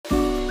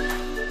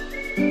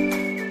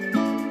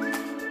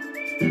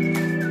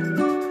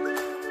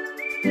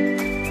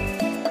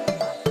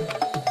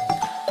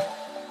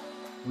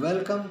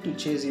to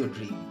Chase Your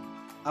Dream,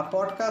 a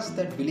podcast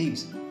that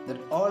believes that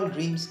all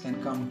dreams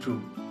can come true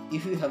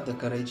if you have the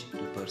courage to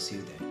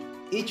pursue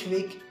them. Each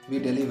week, we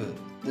deliver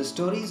the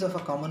stories of a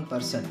common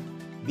person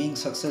being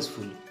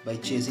successful by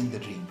chasing the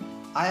dream.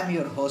 I am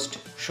your host,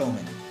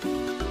 Showman.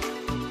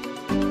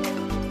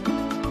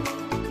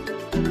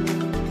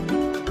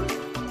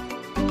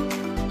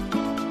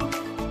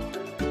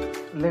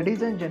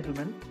 Ladies and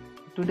gentlemen,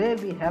 today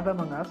we have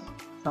among us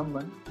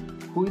someone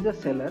who is a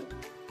seller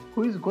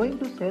who is going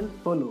to sell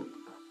solo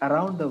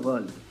around the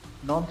world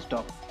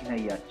non-stop in a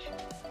yacht.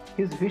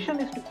 His vision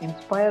is to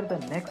inspire the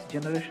next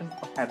generation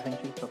of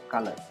adventurers of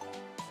color.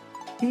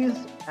 He is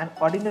an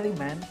ordinary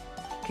man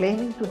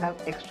claiming to have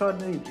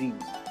extraordinary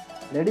dreams.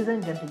 Ladies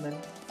and gentlemen,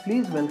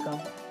 please welcome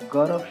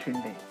Gaurav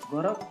Shinde.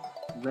 Gaurav,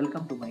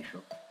 welcome to my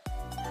show.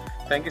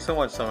 Thank you so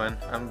much, Saman.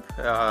 I'm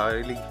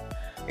really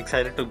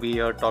excited to be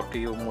here, talk to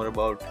you more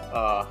about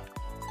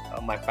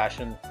my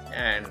passion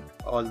and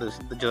all this,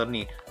 the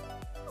journey.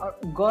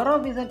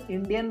 Gaurav is an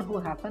Indian who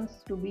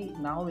happens to be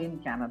now in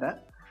Canada.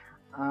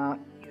 Uh,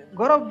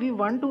 Gaurav, we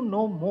want to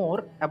know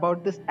more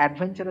about this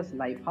adventurous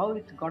life, how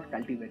it got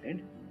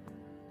cultivated.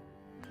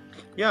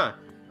 Yeah,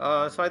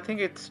 so I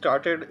think it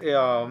started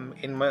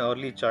in my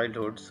early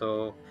childhood.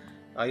 So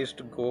I used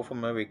to go for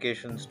my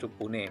vacations to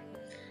Pune,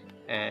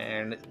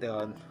 and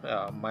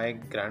my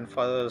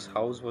grandfather's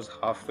house was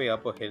halfway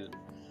up a hill.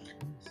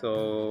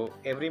 So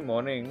every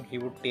morning he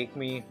would take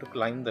me to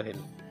climb the hill.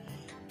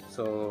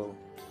 So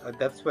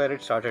that's where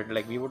it started.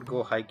 Like we would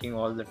go hiking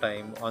all the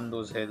time on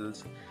those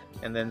hills,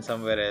 and then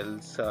somewhere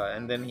else.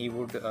 And then he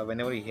would,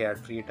 whenever he had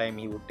free time,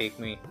 he would take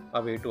me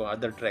away to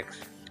other treks.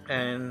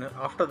 And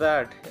after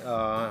that,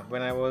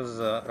 when I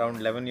was around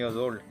 11 years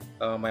old,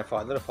 my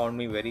father found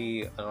me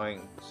very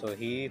annoying. So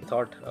he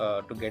thought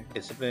to get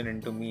discipline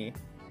into me,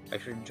 I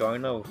should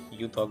join a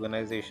youth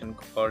organization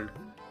called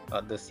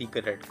the Sea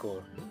Cadet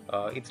Corps.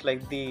 It's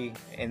like the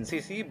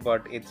NCC,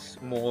 but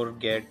it's more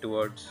geared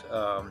towards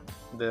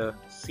the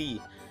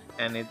sea,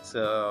 and it's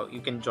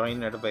you can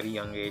join at a very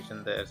young age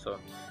in there. So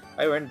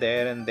I went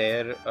there, and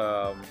there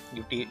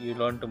you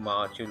learn to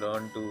march, you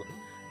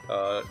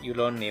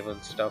learn naval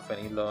stuff,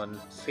 and you learn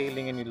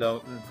sailing, and you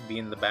learn to be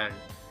in the band.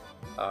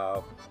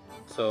 Uh,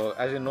 so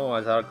as you know,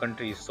 as our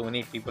country, so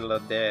many people are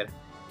there.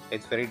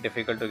 It's very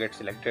difficult to get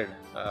selected.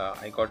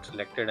 I got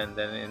selected, and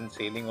then in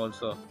sailing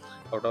also,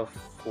 out of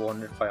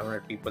 400,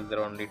 500 people, there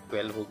are only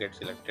 12 who get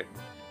selected.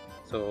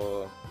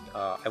 So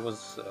I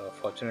was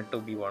fortunate to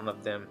be one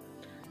of them,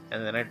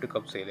 and then I took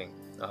up sailing,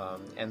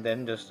 and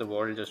then just the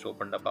world just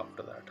opened up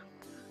after that.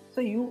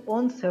 So you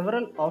own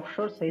several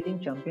offshore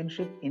sailing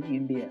championships in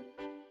India.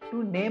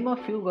 To name a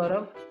few,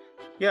 Gaurav.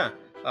 Yeah.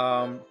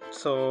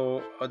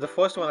 So the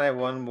first one I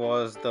won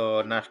was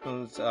the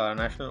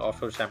National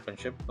Offshore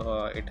Championship.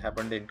 It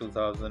happened in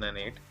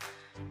 2008.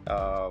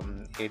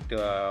 It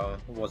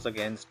was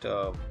against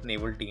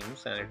naval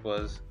teams, and it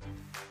was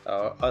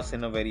us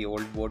in a very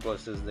old boat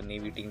versus the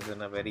Navy teams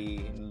in a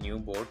very new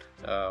boat.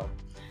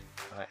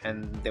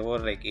 And there were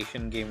like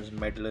Asian Games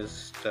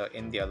medalists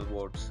in the other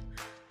boats.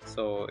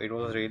 So it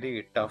was really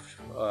a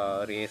tough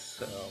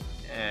race,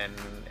 and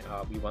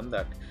we won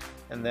that.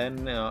 And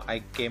then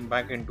I came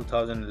back in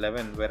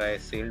 2011 where I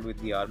sailed with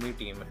the army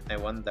team, and I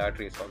won that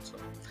race also.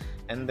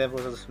 And there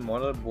was a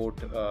smaller boat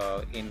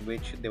in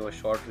which there were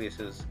short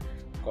races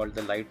called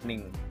the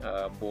Lightning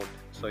boat.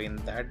 So in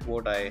that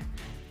boat I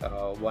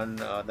won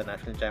the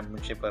national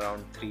championship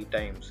around three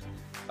times,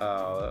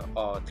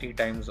 or three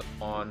times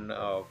on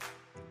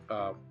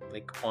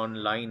like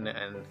online,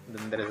 and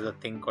then there is a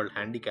thing called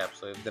handicap.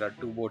 So if there are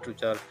two boats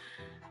which are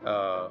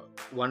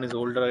one is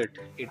older,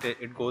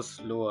 it goes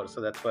slower,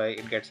 so that's why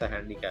it gets a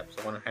handicap.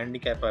 So on a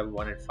handicap I've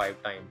won it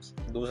five times.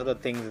 Those are the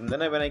things. And then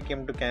when I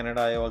came to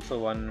Canada, I also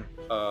won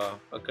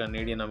a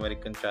Canadian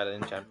American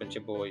Challenge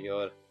Championship over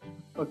here.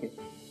 Okay.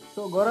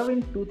 So Gaurav,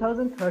 in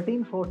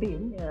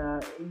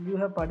 2013-14, you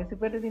have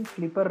participated in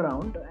Flipper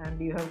Round and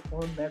you have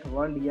won that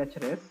World Yacht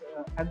Race.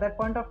 At that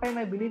point of time,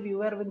 I believe you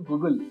were with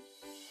Google.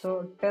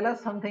 So tell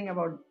us something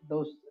about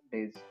those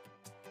days.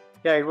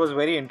 Yeah, it was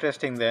very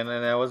interesting then,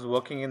 and I was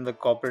working in the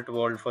corporate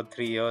world for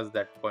 3 years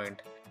that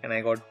point, and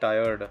I got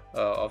tired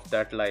of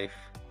that life.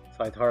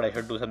 So I thought I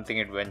should do something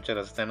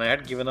adventurous. Then I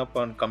had given up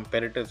on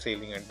competitive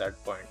sailing at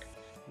that point,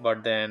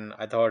 but then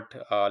I thought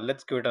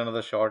let's give it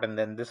another shot, and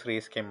then this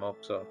race came up.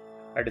 So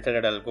I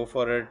decided I'll go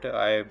for it.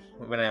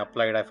 When I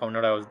applied, I found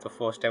out I was the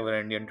first ever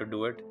Indian to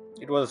do it.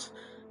 It was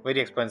very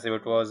expensive.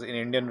 It was in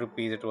Indian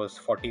rupees. It was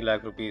 40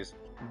 lakh rupees,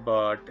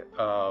 but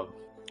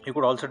you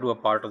could also do a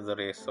part of the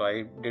race. So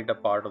I did a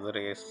part of the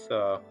race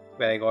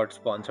where I got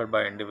sponsored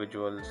by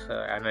individuals,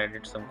 and I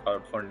did some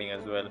crowdfunding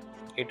as well.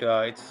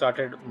 It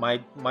started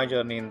my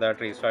journey in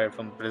that race started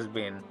from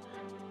Brisbane.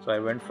 So I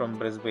went from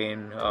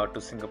Brisbane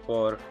to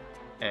Singapore,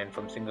 and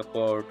from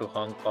Singapore to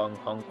Hong Kong,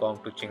 Hong Kong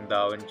to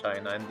Qingdao in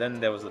China, and then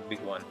there was the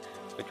big one,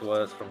 which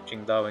was from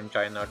Qingdao in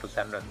China to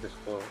San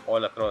Francisco,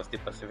 all across the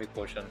Pacific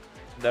Ocean.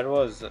 That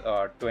was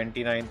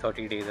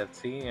 29-30 days at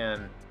sea,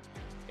 and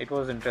it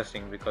was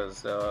interesting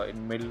because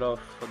in middle of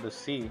the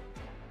sea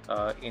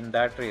in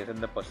that race in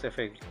the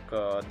Pacific,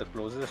 the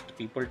closest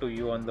people to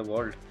you on the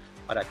world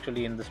are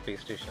actually in the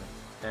space station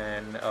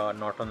and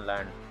not on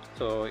land.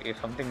 So if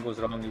something goes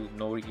wrong,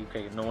 no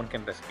one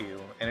can rescue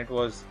you. And it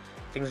was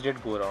things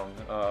did go wrong.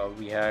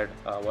 We had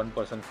one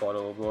person fall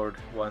overboard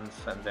once,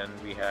 and then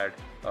we had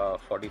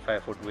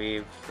 45-foot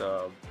waves,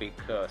 big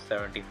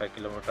 75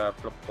 kilometer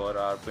per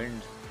hour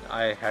winds.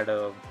 I had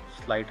a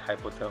slight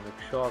hypothermic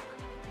shock.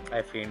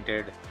 I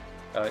fainted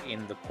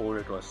in the cold.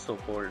 It was so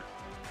cold,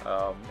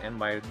 and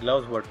my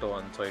gloves were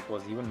torn, so it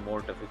was even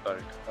more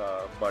difficult.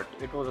 But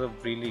it was a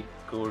really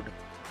good,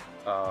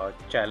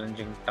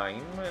 challenging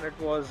time, and it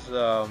was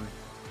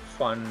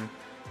fun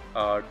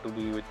to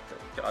be with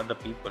the other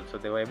people. So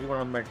everyone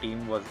on my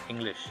team was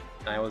English,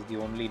 and I was the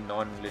only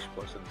non-English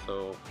person.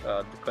 So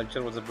the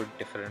culture was a bit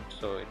different.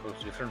 So it was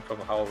different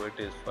from how it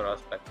is for us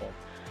back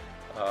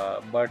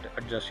home. But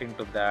adjusting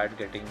to that,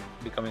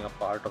 becoming a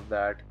part of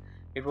that,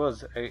 it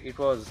was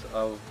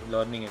a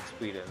learning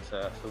experience.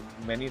 So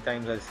many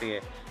times I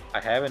say I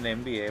have an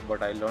MBA,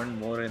 but I learned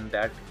more in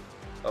that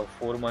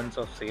 4 months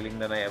of sailing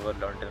than I ever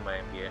learned in my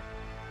MBA.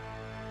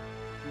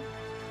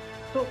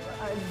 So,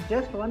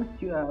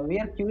 we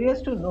are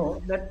curious to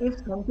know that if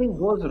something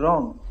goes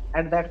wrong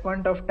at that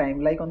point of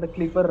time, like on the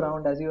Clipper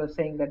round, as you were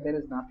saying that there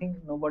is nothing,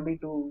 nobody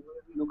to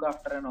look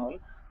after and all.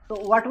 So,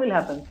 what will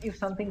happen if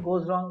something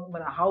goes wrong?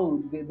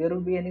 How there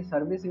will be any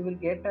service you will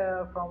get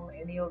from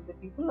any of the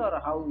people, or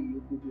how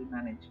you people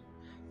manage?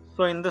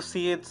 So in the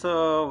sea, it's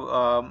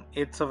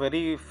a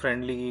very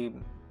friendly,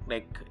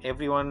 like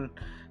everyone.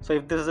 So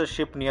if there's a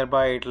ship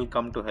nearby, it'll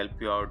come to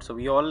help you out. So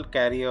we all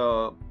carry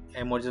a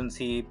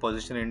emergency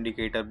position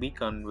indicator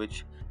beacon,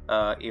 which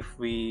if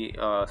we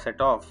set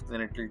off,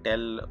 then it will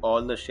tell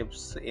all the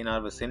ships in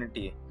our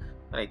vicinity.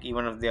 Like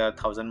even if they are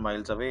 1,000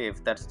 miles away,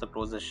 if that's the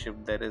closest ship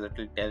there is, it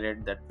will tell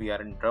it that we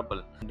are in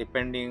trouble.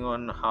 Depending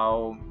on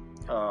how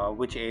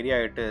which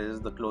area it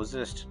is, the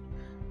closest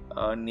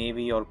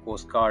Navy or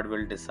Coast Guard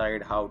will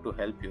decide how to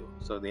help you.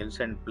 So they'll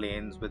send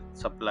planes with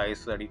supplies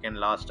so that you can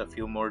last a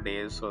few more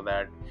days, so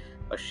that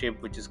a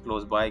ship which is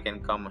close by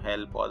can come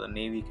help, or the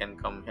Navy can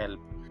come help.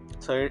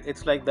 So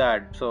it's like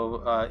that.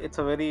 So it's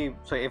a very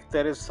so if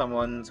there is some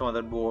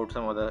other boat,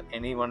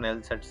 anyone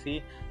else at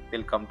sea,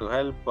 they'll come to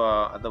help.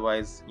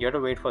 Otherwise, you have to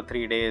wait for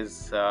 3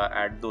 days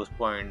at those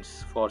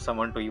points for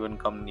someone to even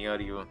come near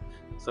you.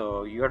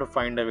 So you have to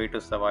find a way to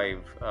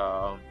survive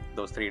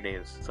those 3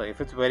 days. So if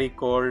it's very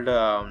cold,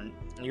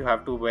 you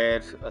have to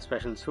wear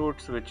special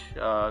suits, which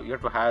you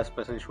have to have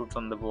special suits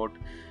on the boat,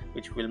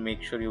 which will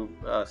make sure you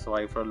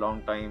survive for a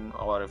long time.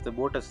 Or if the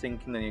boat is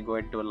sinking, then you go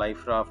into a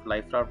life raft.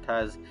 Life raft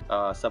has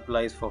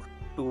supplies for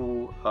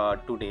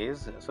 2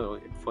 days. So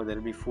for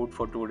there'll be food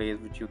for 2 days,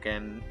 which you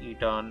can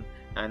eat on,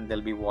 and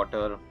there'll be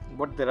water.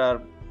 But there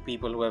are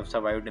people who have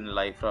survived in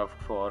life raft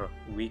for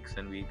weeks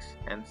and weeks,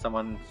 and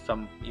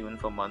some even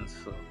for months.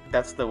 So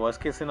that's the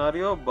worst case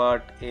scenario.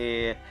 But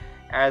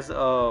as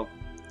a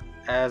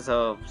as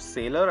a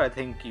sailor, I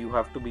think you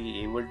have to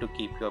be able to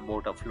keep your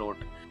boat afloat.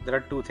 There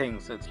are two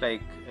things. It's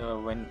like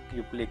when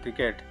you play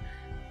cricket,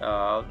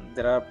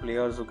 there are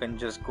players who can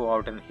just go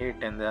out and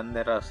hit, and then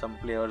there are some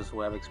players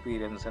who have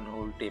experience and who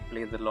will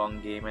play the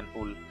long game and who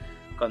will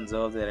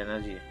conserve their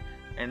energy.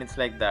 And it's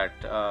like that.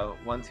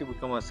 Once you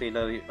become a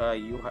sailor,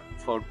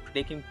 for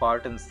taking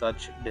part in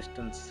such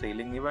distance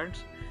sailing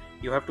events,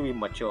 you have to be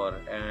mature,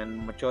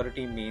 and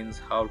maturity means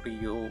how do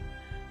you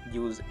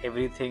use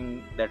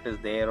everything that is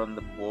there on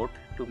the boat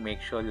to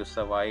make sure you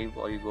survive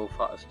or you go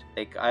fast.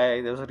 Like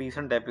there was a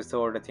recent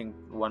episode, I think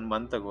 1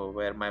 month ago,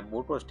 where my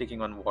boat was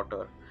taking on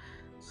water.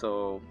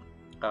 So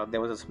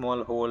there was a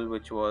small hole,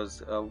 which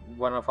was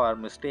one of our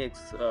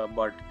mistakes,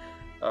 but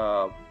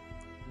uh,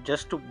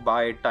 just to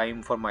buy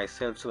time for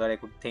myself so that I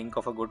could think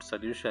of a good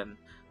solution,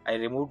 I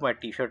removed my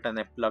t-shirt and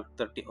I plugged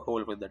the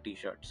hole with the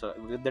t-shirt. So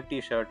with the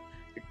t-shirt,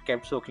 it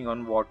kept soaking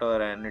on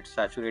water and it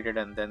saturated,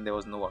 and then there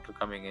was no water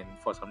coming in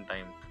for some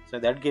time. So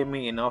that gave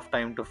me enough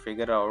time to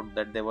figure out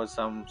that there were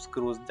some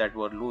screws that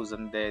were loose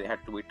and they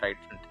had to be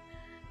tightened.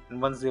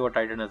 And once they were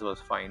tightened, it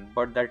was fine.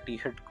 But that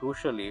t-shirt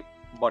crucially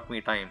bought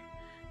me time.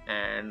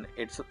 And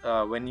it's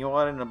when you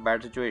are in a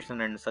bad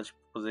situation and such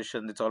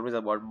position, it's always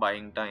about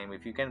buying time.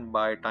 If you can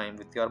buy time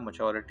with your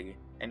maturity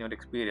and your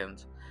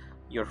experience,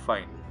 you're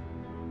fine.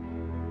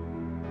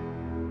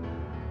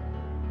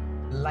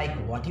 Like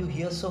what you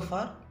hear so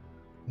far?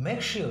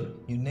 Make sure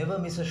you never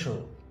miss a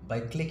show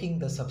by clicking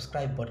the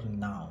subscribe button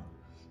now.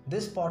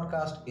 This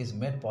podcast is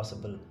made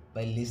possible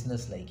by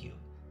listeners like you.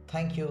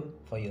 Thank you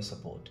for your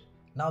support.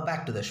 Now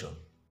back to the show.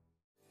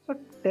 So,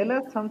 tell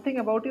us something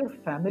about your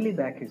family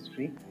back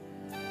history.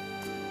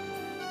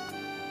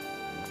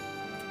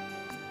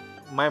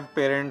 My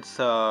parents,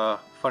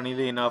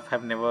 funnily enough,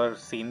 have never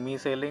seen me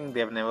sailing.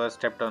 They have never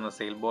stepped on a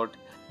sailboat.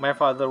 My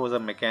father was a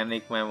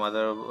mechanic. My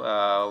mother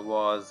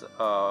was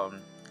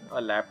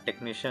a lab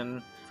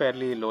technician.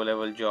 Fairly low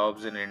level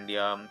jobs in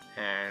India.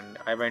 And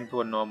I went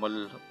to a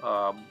normal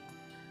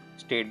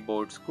state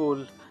board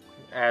school.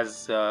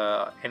 As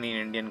any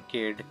Indian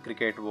kid,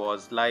 cricket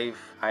was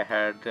life. I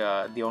had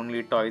the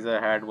only toys I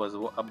had was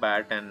a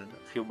bat and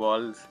a few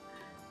balls.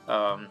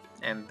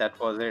 and that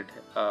was it.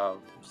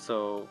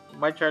 So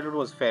my childhood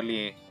was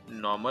fairly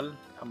normal.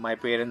 My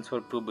parents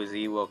were too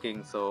busy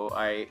working, so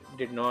I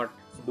did not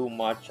do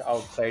much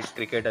outside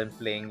cricket and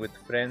playing with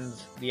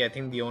friends. I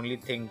think the only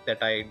thing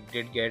that I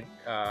did get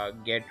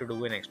to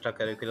do in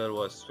extracurricular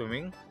was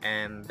swimming,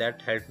 and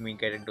that helped me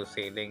get into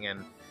sailing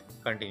and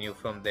continue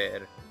from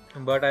there.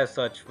 But as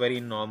such,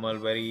 very normal,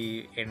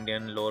 very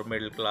Indian lower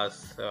middle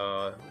class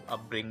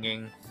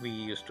upbringing. We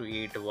used to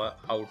eat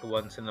out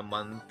once in a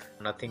month,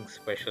 nothing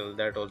special.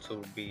 That also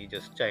would be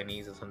just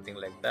Chinese or something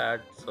like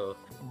that. So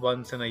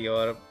once in a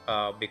year,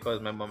 because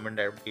my mom and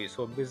dad would be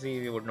so busy,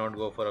 we would not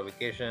go for a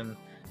vacation.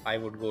 I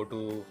would go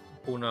to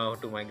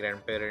Pune to my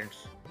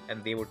grandparents,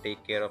 and they would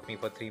take care of me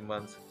for 3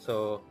 months.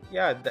 So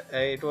yeah,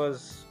 it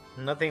was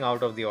nothing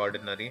out of the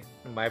ordinary.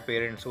 My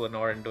parents were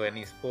not into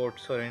any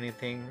sports or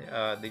anything.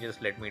 They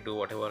just let me do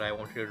whatever I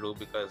wanted to do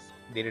because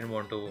they didn't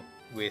want to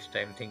waste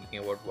time thinking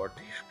about what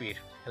they should be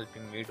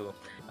helping me do.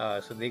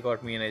 So they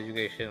got me an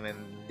education and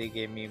they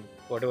gave me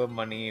whatever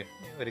money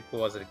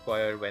was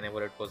required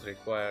whenever it was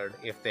required,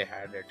 if they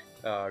had it,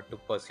 to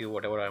pursue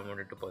whatever I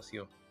wanted to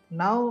pursue.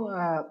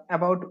 Now,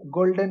 about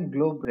Golden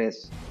Globe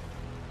race.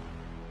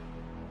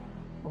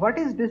 What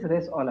is this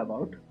race all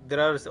about? There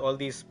are all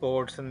these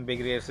sports and big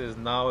races.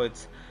 Now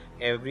it's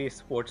every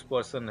sports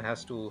person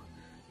has to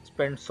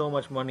spend so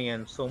much money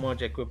and so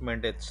much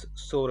equipment. It's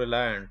so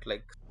reliant.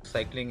 Like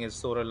cycling is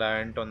so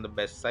reliant on the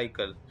best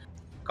cycle.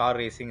 Car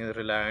racing is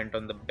reliant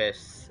on the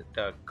best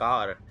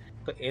car.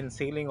 So in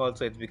sailing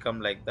also it's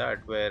become like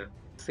that, where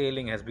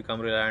sailing has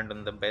become reliant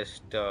on the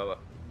best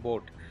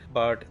boat.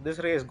 But this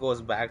race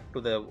goes back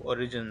to the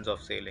origins of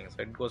sailing.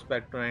 So it goes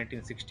back to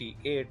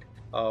 1968,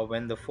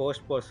 when the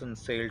first person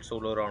sailed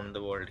solo around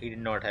the world. He did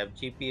not have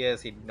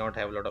GPS, he did not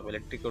have a lot of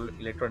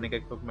electronic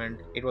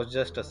equipment. It was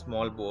just a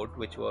small boat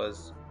which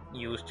was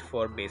used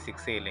for basic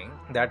sailing,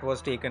 that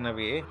was taken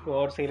away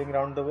for sailing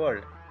around the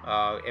world.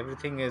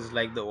 Everything is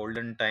like the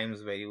olden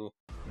times where you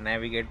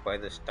navigate by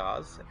the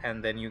stars,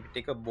 and then you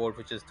take a boat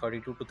which is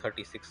 32 to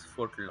 36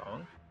 foot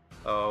long,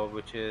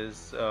 which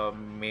is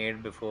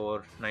made before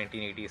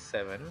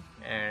 1987,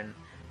 and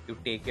you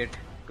take it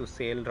to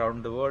sail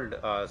around the world.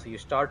 So you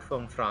start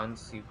from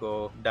France, you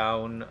go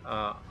down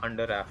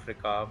under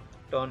Africa,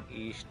 turn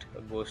east,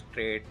 go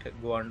straight,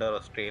 go under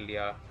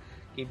Australia,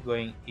 keep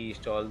going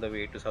east all the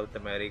way to South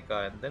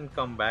America, and then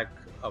come back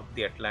up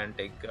the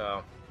Atlantic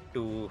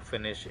to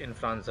finish in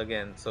France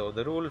again. So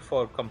the rule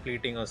for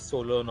completing a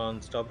solo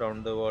non-stop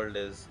around the world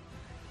is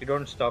you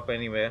don't stop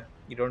anywhere,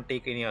 you don't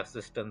take any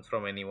assistance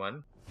from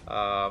anyone.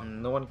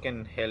 No one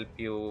can help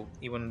you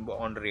even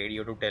on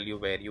radio to tell you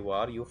where you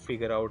are. You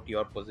figure out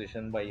your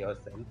position by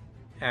yourself,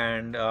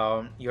 and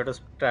you have to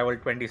travel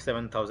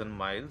 27,000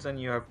 miles, and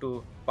you have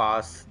to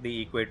pass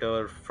the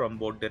equator from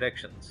both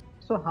directions.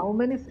 So, how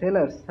many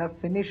sailors have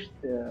finished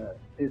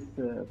this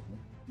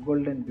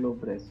Golden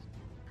Globe race?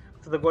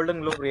 So the Golden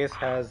Globe race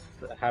has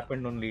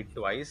happened only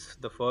twice.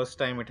 The first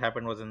time it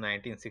happened was in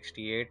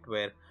 1968,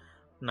 where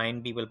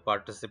 9 people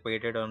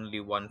participated, only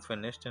one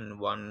finished, and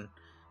one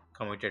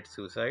committed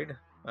suicide.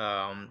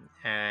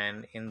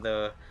 And in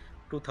the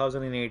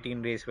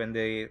 2018 race, when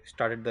they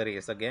started the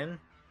race again,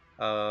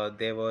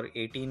 there were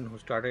 18 who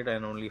started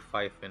and only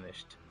 5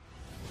 finished.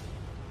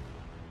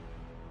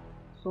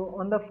 So,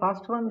 on the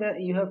first one,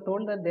 you have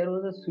told that there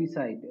was a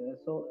suicide.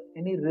 So,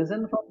 any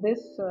reason for this?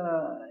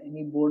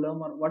 Any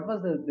boredom, or what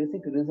was the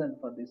basic reason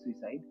for this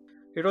suicide?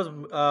 It was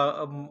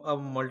a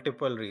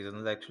multiple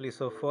reasons actually.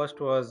 So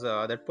first was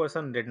that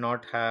person did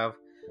not have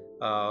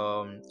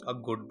a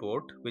good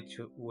boat which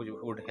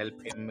would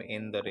help him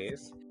in the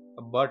race,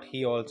 but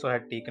he also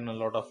had taken a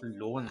lot of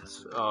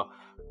loans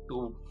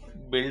to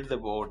build the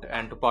boat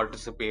and to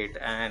participate,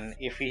 and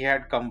if he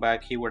had come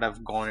back he would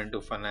have gone into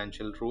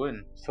financial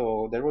ruin.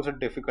 So there was a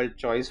difficult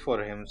choice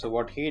for him. So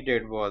what he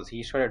did was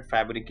he started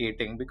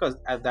fabricating, because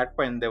at that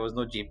point there was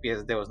no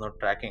GPS, there was no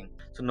tracking,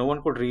 so no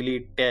one could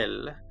really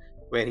tell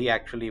where he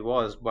actually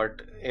was.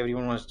 But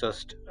everyone was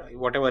just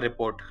whatever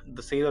report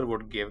the sailor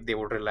would give, they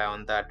would rely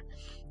on that.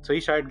 So he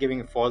started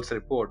giving false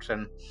reports,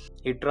 and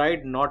he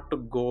tried not to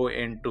go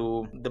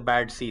into the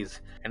bad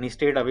seas, and he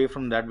stayed away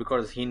from that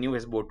because he knew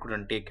his boat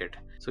couldn't take it.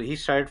 So he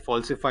started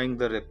falsifying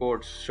the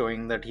reports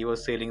showing that he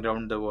was sailing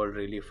around the world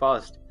really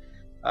fast.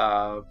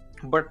 uh,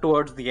 but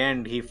towards the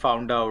end he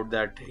found out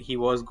that he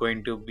was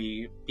going to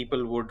be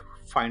people would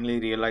finally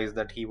realize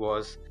that he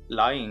was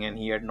lying and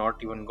he had not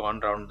even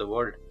gone around the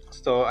world.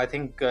 So I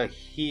think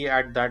he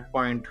at that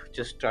point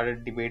just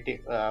started debating,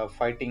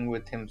 fighting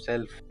with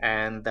himself,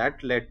 and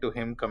that led to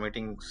him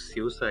committing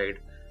suicide,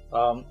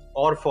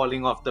 or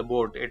falling off the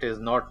boat. It is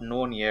not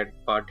known yet,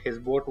 but his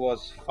boat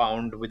was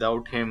found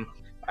without him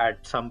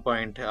at some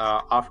point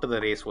after the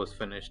race was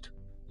finished.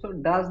 So,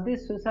 does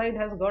this suicide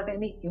has got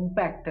any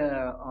impact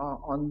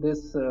on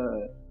this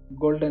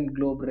Golden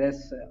Globe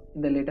race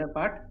in the later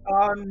part?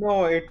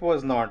 No, it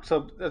was not.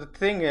 So the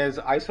thing is,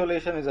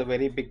 isolation is a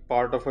very big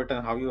part of it,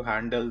 and how you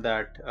handle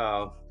that.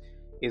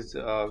 is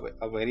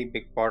a very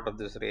big part of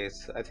this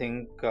race. I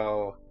think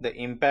the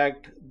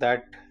impact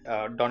that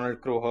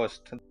Donald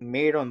Crowhurst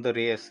made on the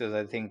race is,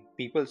 I think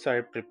people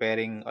started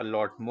preparing a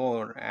lot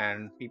more,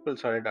 and people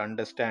started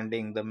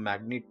understanding the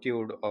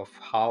magnitude of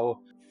how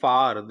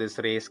far this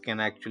race can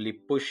actually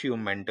push you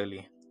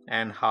mentally,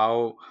 and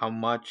how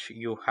much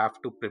you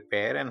have to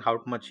prepare and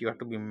how much you have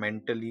to be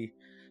mentally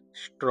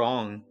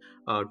strong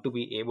to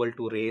be able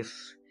to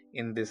race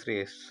in this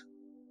race.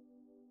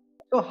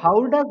 So,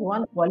 how does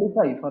one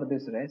qualify for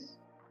this race?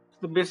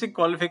 The basic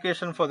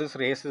qualification for this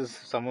race is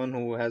someone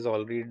who has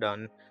already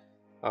done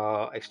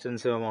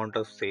extensive amount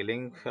of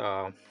sailing,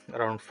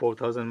 around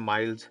 4,000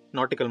 miles,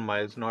 nautical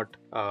miles, not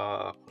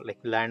like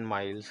land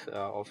miles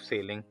of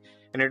sailing.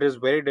 And it is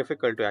very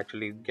difficult to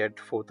actually get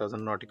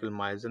 4,000 nautical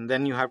miles. And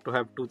then you have to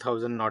have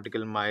 2,000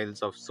 nautical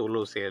miles of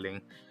solo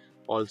sailing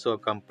also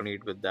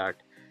accompanied with that,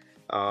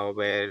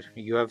 where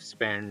you have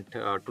spent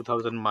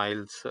 2,000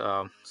 miles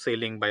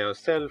sailing by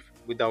yourself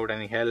without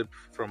any help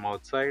from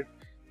outside,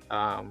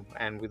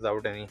 and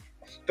without any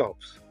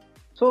stops.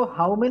 So,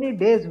 how many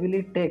days will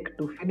it take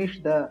to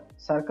finish the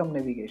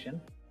circumnavigation?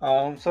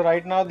 So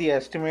right now the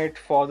estimate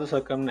for the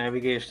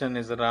circumnavigation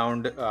is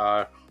around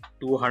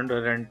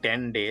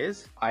 210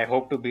 days. I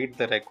hope to beat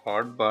the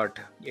record, but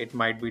it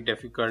might be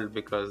difficult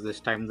because this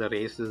time the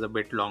race is a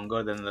bit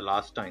longer than the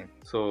last time.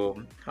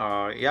 So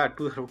yeah,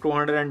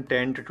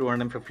 210 to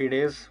 250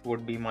 days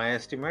would be my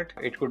estimate.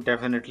 It could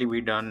definitely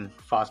be done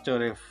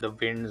faster if the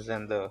winds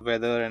and the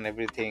weather and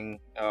everything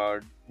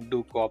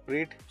do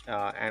cooperate.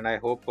 And I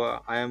hope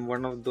I am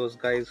one of those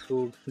guys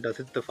who does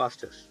it the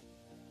fastest.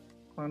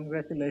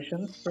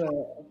 Congratulations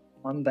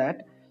on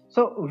that.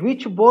 So,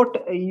 which boat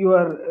you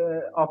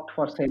are opt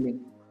for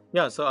sailing?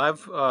 Yeah, so I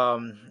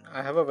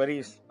have a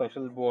very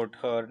special boat.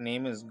 Her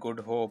name is Good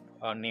Hope,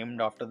 named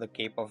after the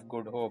Cape of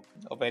Good Hope,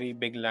 a very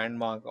big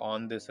landmark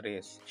on this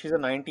race. She's a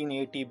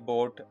 1980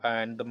 boat,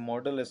 and the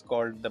model is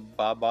called the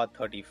Baba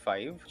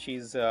 35.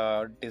 She's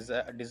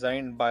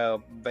designed by a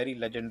very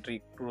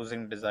legendary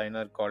cruising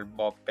designer called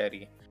Bob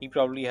Perry. He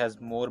probably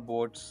has more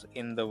boats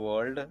in the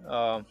world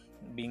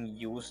being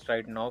used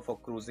right now for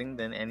cruising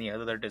than any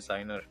other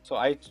designer. So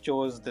I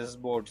chose this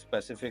boat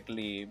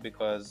specifically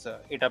because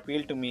it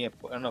appealed to me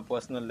on a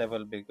personal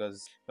level,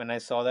 because when I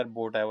saw that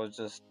boat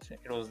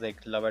it was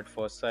like love at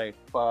first sight.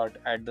 But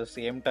at the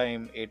same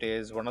time, it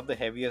is one of the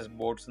heaviest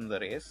boats in the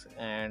race,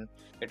 and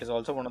it is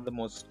also one of the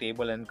most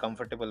stable and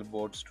comfortable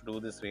boats to do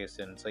this race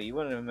in. So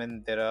even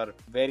when there are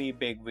very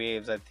big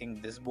waves, I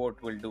think this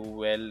boat will do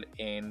well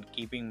in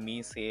keeping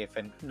me safe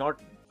and not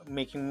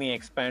making me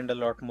expand a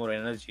lot more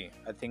energy.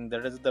 I think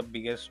that is the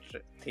biggest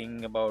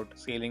thing about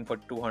sailing for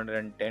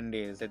 210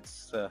 days.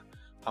 It's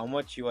how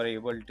much you are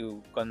able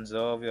to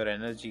conserve your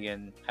energy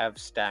and have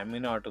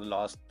stamina to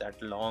last that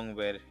long,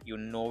 where you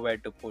know where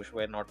to push,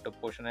 where not to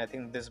push. And I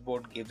think this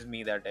boat gives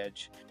me that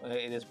edge.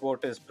 This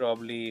boat is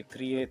probably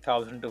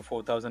 3,000 to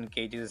 4,000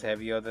 kgs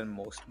heavier than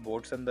most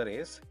boats in the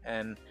race,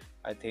 and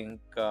I think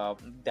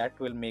that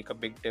will make a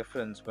big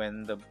difference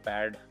when the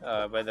bad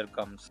weather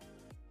comes.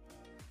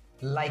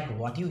 Like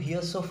what you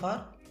hear so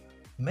far?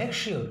 Make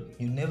sure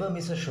you never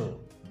miss a show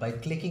by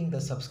clicking the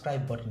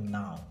subscribe button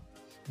now.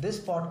 This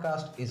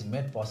podcast is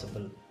made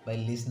possible by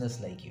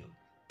listeners like you.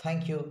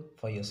 Thank you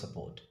for your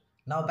support.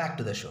 Now back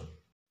to the show.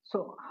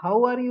 So,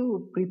 how are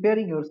you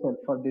preparing yourself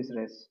for this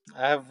race?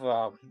 I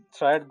have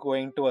tried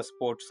going to a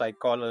sports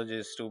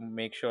psychologist to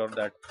make sure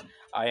that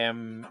I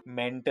am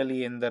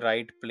mentally in the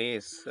right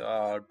place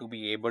to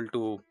be able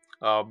to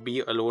be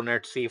alone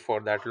at sea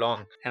for that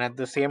long. And at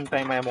the same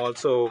time, I'm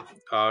also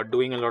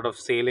doing a lot of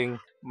sailing.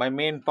 My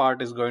main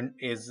part is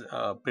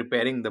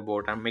preparing the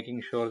boat. I'm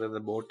making sure that the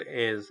boat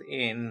is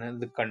in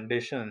the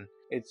condition.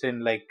 It's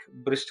in like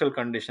Bristol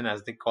condition,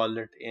 as they call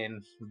it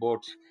in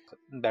boats.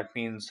 That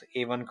means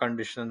A1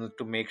 conditions,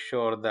 to make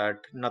sure that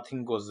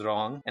nothing goes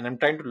wrong. And I'm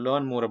trying to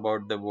learn more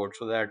about the boat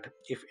so that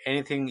if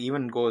anything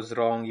even goes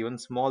wrong, even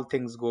small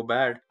things go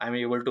bad, I'm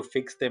able to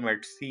fix them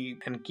at sea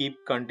and keep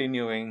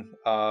continuing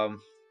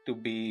to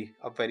be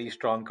a very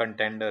strong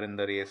contender in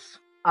the race.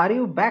 Are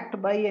you backed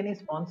by any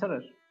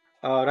sponsor?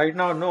 Right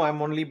now, no,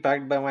 I'm only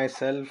backed by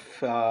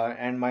myself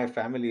and my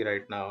family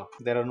right now.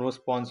 There are no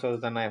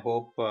sponsors, and I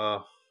hope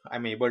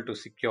I'm able to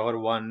secure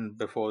one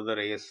before the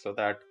race so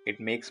that it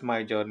makes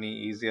my journey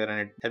easier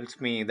and it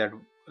helps me that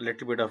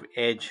little bit of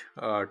edge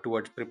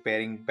towards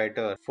preparing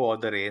better for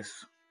the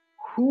race.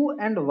 Who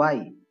and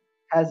why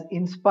has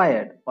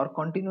inspired or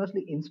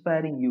continuously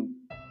inspiring you?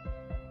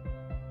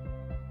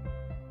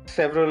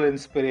 Several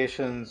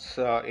inspirations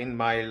in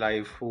my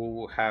life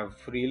who have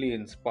really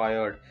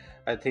inspired.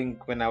 I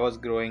think when I was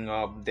growing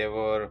up, there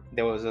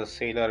was a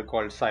sailor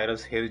called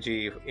Cyrus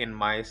Hirji in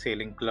my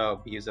sailing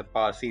club. He's a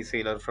Parsi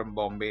sailor from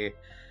Bombay,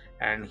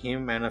 and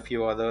him and a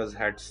few others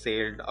had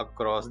sailed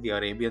across the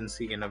Arabian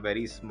Sea in a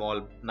very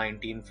small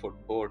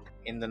 19-foot boat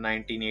in the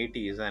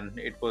 1980s, and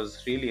it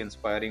was really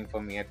inspiring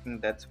for me. I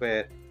think that's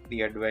where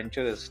the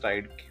adventurous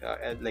side,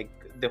 like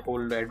the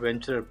whole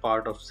adventure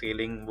part of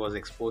sailing, was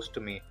exposed to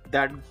me.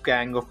 That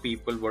gang of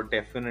people were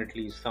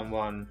definitely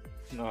someone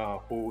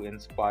who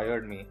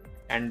inspired me.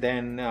 And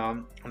then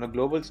on a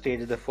global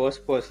stage, the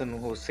first person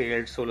who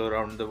sailed solo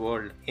around the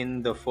world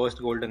in the first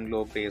Golden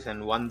Globe race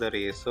and won the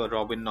race, so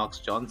Robin Knox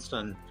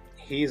Johnston,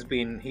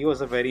 he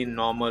was a very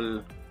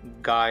normal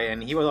guy,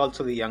 and he was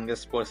also the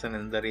youngest person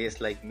in the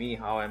race, like me,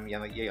 how I'm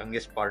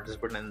youngest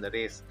participant in the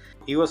race.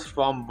 He was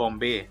from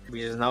Bombay,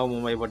 which is now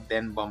Mumbai, but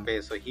then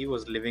Bombay. So he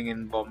was living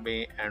in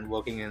Bombay and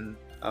working in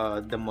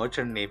the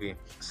merchant navy.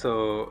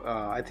 So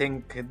I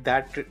think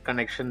that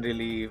connection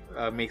really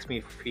makes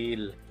me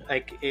feel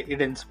like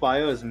it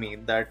inspires me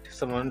that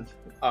someone,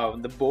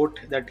 the boat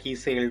that he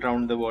sailed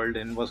around the world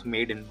in was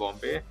made in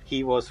Bombay.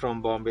 He was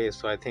from Bombay,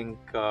 so I think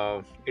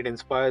it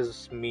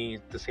inspires me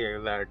to say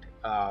that.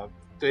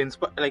 To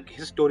inspire, like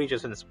his story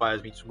just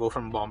inspires me to go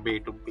from Bombay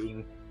to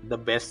being the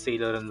best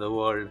sailor in the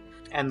world.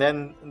 And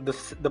then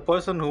the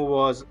person who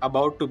was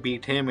about to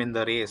beat him in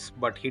the race,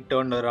 but he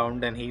turned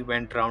around and he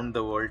went around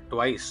the world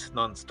twice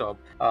non-stop.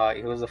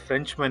 He was a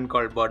Frenchman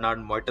called Bernard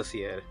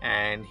Moitessier,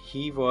 and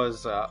he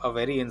was a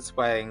very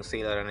inspiring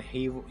sailor. And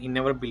he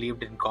never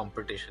believed in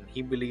competition.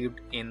 He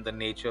believed in the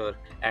nature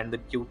and the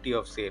beauty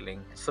of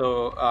sailing.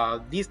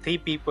 So these three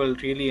people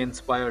really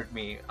inspired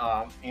me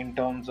in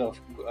terms of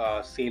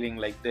sailing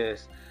like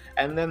this.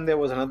 And then there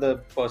was another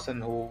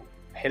person who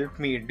helped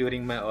me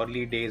during my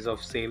early days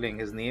of sailing.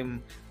 His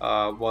name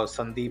was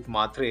Sandeep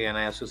Matre, and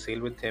I used to sail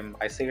with him.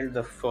 I sailed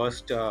the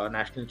first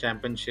national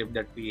championship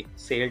that we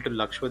sailed to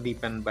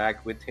Lakshadweep and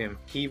back with him.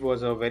 He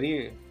was a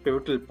very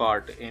pivotal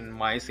part in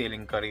my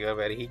sailing career,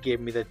 where he gave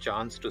me the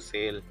chance to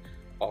sail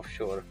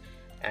offshore.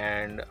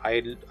 And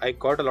I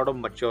got a lot of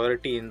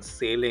maturity in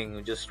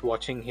sailing just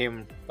watching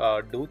him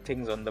do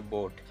things on the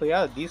boat. So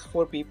yeah, these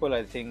four people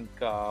I think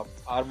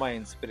are my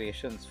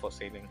inspirations for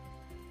sailing.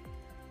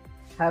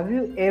 Have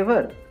you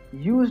ever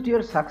used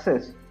your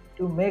success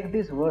to make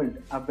this world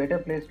a better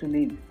place to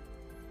live?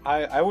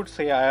 I would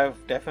say I have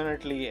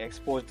definitely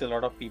exposed a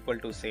lot of people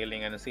to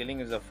sailing, and sailing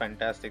is a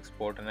fantastic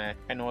sport. And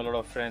I know a lot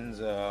of friends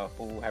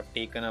who have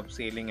taken up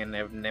sailing and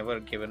have never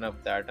given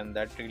up that, and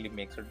that really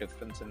makes a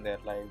difference in their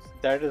lives.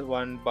 That is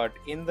one. But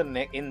in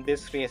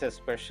this race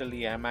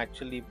especially, I'm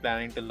actually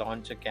planning to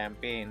launch a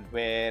campaign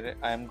where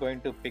I'm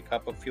going to pick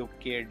up a few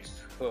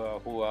kids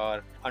who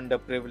are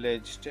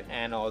underprivileged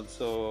and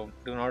also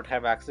do not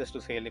have access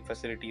to sailing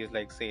facilities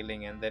like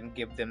sailing, and then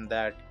give them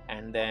that,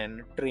 and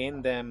then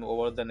train them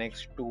over the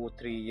next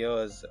 2-3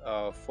 years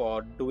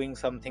for doing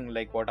something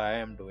like what I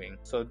am doing.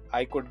 So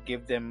I could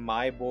give them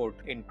my boat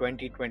in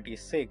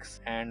 2026,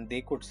 and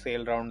they could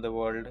sail around the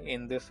world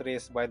in this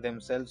race by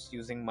themselves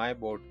using my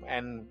boat,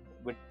 and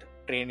with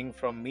training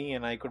from me,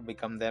 and I could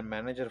become their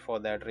manager for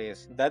that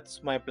race.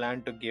 That's my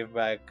plan to give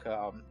back.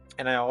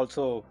 And I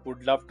also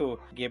would love to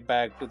give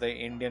back to the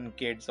Indian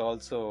kids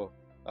also.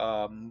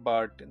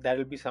 But that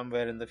will be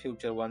somewhere in the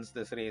future once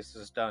this race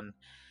is done.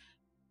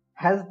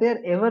 Has there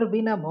ever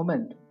been a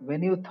moment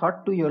when you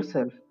thought to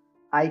yourself,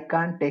 I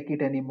can't take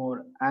it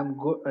anymore,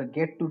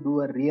 get to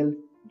do a real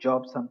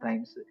job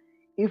sometimes?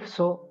 If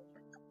so,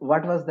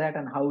 what was that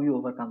and how you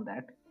overcome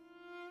that?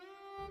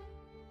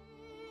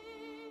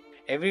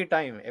 Every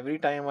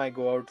time I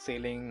go out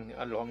sailing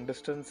a long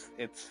distance,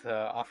 it's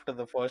after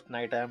the first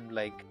night I'm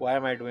like, why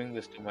am I doing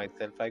this to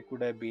myself? I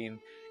could have been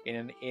in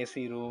an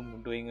AC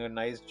room doing a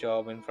nice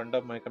job in front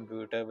of my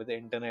computer with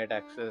internet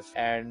access,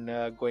 and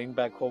going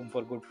back home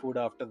for good food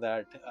after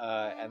that.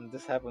 And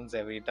this happens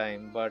every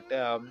time, but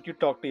you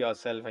talk to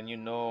yourself and you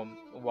know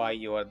why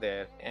you are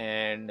there.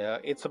 And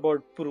it's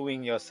about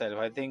proving yourself.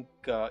 I think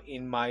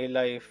in my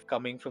life,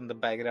 coming from the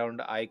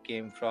background I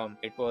came from,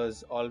 it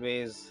was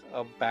always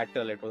a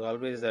battle. It was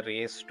always a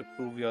race to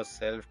prove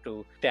yourself,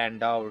 to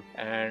stand out.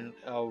 And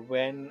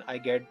when I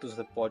get those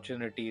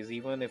opportunities,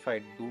 even if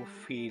I do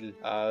feel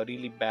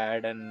really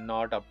bad and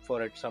not up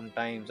for it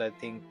sometimes, I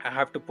think I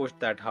have to push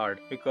that hard,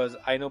 because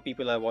I know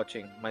people are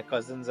watching. My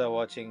cousins are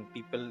watching,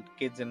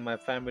 kids in my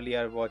family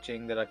are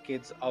watching, there are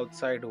kids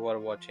outside who are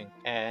watching,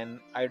 and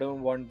I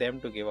don't want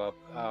them to give up.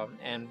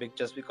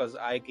 Just because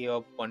I gave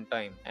up one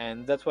time,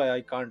 and that's why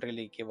I can't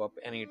really give up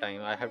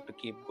anytime. I have to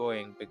keep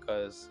going,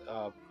 because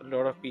a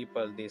lot of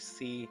people, they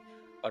see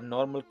a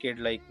normal kid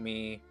like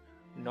me,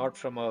 not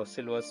from a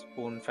silver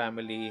spoon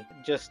family,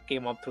 just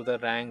came up through the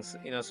ranks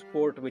in a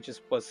sport which is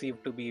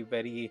perceived to be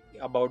very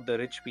about the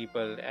rich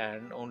people,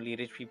 and only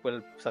rich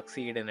people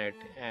succeed in it.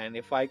 And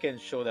if I can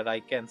show that I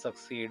can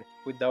succeed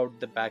without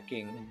the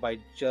backing, by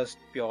just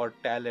pure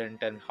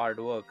talent and hard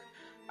work,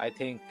 I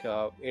think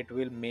it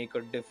will make a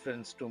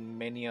difference to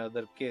many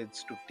other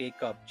kids to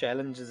take up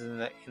challenges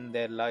in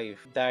their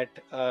life that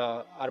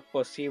are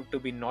perceived to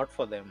be not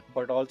for them,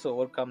 but also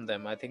overcome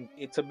them. I think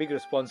it's a big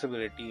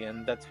responsibility,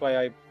 and that's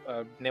why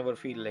I never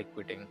feel like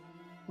quitting.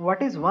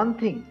 What is one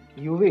thing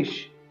you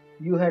wish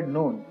you had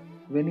known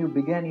when you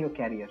began your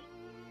career?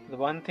 The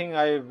one thing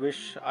I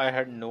wish I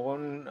had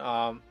known,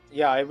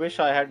 I wish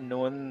I had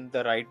known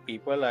the right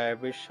people. I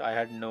wish I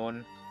had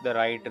known the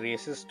right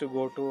races to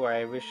go to.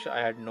 I wish I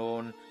had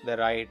known the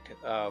right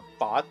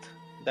path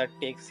that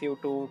takes you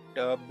to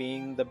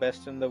being the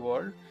best in the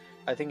world.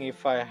 I think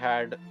if I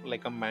had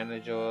like a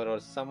manager or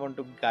someone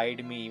to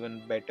guide me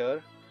even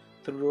better,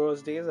 through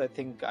those days, I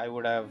think I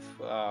would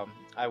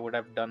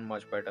have done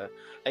much better.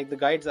 Like the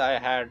guides I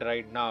had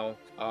right now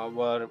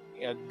were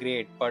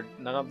great, but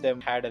none of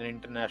them had an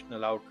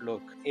international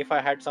outlook. If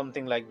I had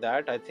something like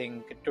that, I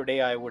think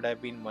today I would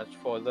have been much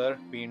further,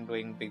 been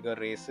doing bigger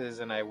races,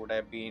 and I would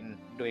have been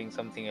doing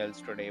something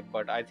else today.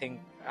 But I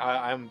think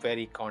I'm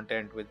very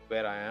content with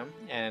where I am,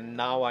 and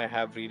now I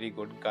have really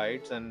good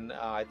guides, and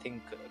I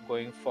think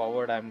going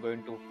forward, I'm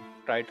going to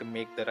try to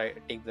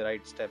take the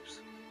right steps.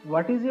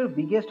 What is your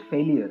biggest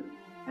failure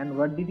and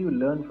what did you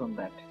learn from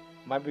that?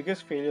 My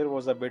biggest failure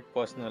was a bit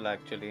personal,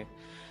 actually.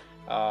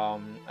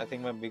 I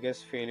think my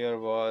biggest failure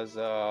was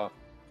to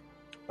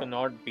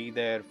not be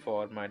there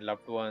for my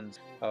loved ones.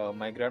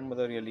 My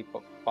grandmother really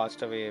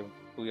passed away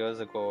 2 years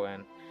ago,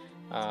 and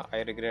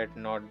I regret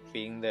not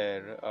being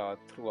there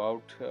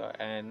throughout.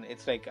 And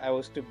it's like I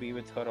was to be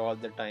with her all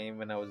the time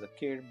when I was a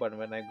kid, but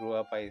when I grew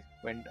up, I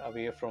went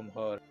away from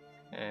her.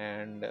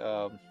 And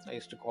I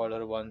used to call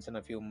her once in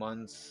a few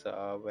months,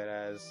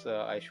 whereas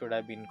I should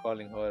have been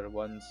calling her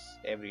once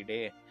every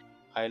day.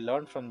 I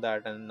learned from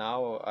that, and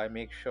now I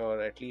make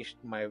sure, at least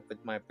my with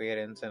my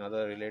parents and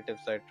other relatives,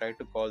 I try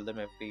to call them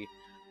every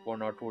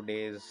 1 or 2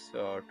 days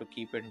to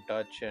keep in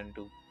touch and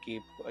to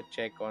keep a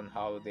check on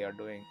how they are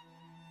doing.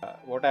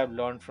 What I've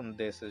learned from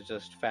this is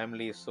just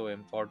family is so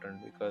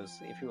important, because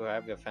if you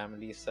have your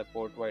family's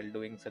support while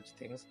doing such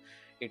things,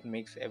 it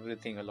makes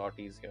everything a lot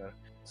easier.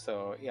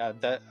 So yeah,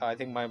 that I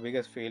think my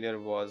biggest failure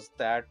was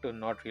that, to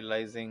not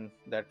realizing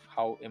that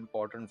how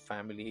important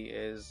family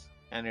is,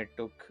 and it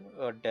took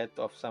a death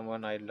of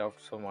someone I loved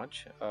so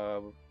much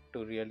to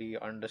really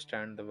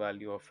understand the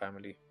value of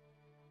family.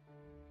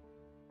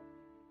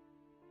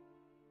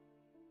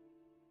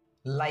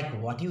 Like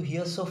what you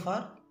hear so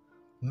far?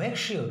 Make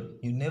sure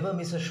you never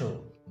miss a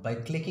show by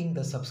clicking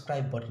the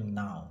subscribe button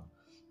now.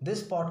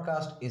 This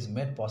podcast is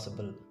made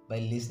possible by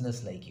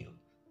listeners like you.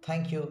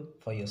 Thank you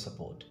for your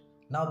support.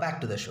 Now back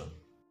to the show.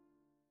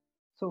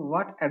 So,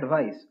 what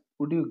advice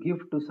would you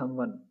give to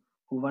someone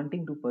who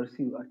wanting to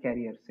pursue a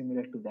career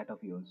similar to that of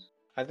yours?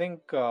 I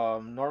think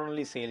not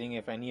only sailing,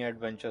 if any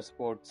adventure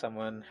sport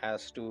someone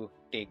has to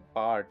take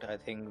part, I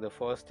think the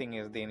first thing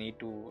is they need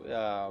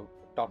to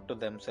talk to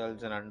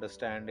themselves and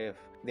understand if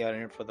they are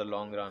in it for the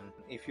long run.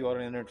 If you are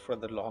in it for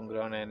the long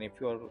run, and if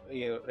you're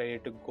ready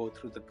to go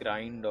through the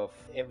grind of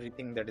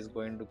everything that is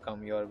going to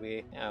come your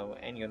way,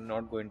 and you're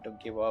not going to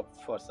give up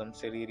for some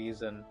silly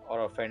reason,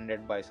 or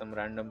offended by some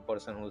random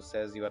person who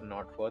says you are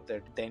not worth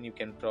it, then you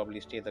can probably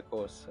stay the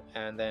course.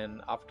 And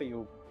then after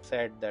you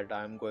said that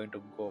I'm going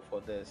to go for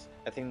this,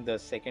 I think the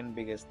second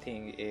biggest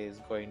thing is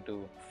going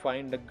to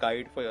find a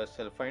guide for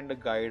yourself. Find a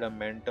guide, a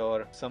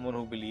mentor, someone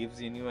who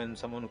believes in you, and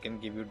someone who can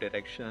give you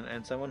direction,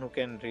 and someone who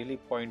can really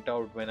point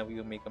out whenever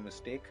you make a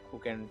mistake, who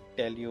can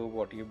tell you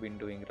what you've been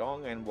doing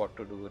wrong and what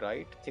to do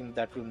right. I think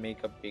that will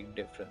make a big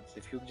difference.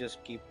 If you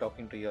just keep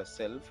talking to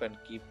yourself and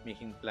keep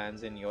making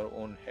plans in your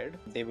own head,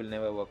 they will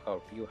never work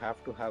out. You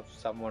have to have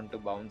someone to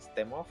bounce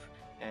them off,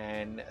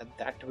 and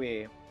that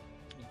way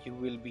you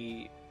will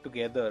be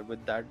together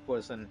with that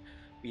person,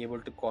 be able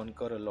to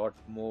conquer a lot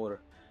more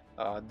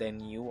than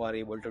you are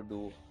able to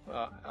do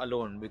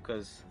alone.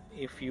 Because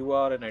if you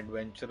are an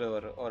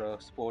adventurer or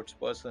a sports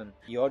person,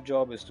 your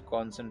job is to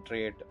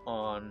concentrate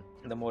on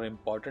the more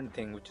important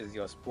thing, which is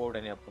your sport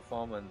and your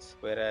performance,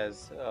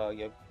 whereas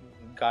your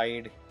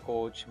guide,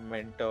 coach,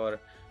 mentor,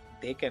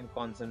 they can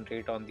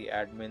concentrate on the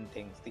admin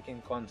things. They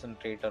can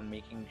concentrate on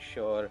making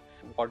sure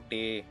what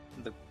day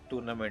the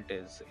tournament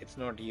is. It's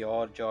not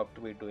your job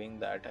to be doing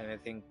that. And I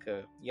think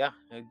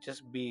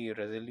just be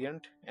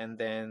resilient and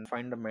then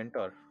find a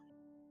mentor.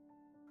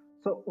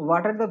 So,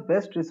 what are the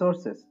best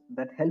resources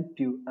that helped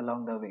you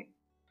along the way?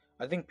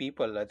 I think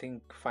people. I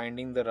think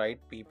finding the right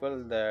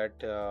people that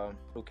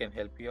who can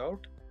help you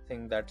out. I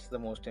think that's the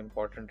most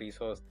important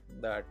resource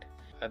that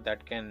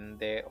can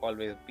there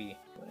always be.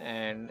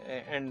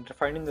 And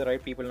finding the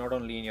right people, not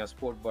only in your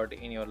sport but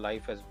in your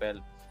life as well.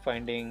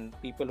 Finding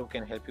people who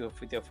can help you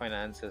with your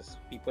finances,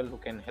 people who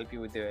can help you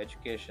with your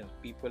education,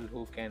 people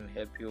who can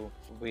help you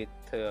with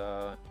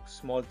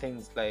small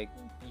things like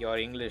your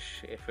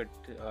English, if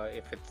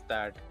it's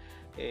that,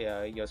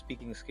 your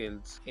speaking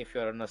skills. If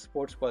you're a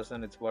sports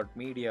person, it's about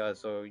media,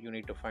 so you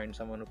need to find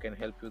someone who can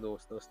help you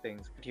those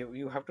things.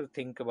 You have to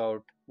think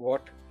about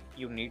what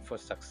you need for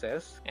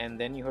success, and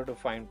then you have to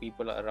find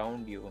people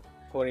around you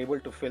who are able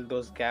to fill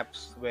those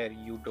gaps where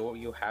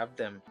you have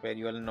them, where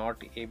you are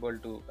not able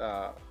to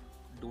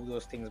do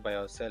those things by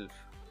yourself.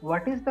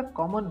 What is the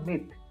common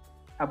myth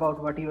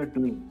about what you are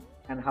doing,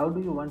 and how do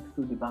you want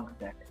to debunk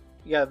that?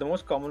 Yeah, the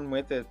most common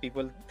myth is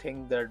people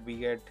think that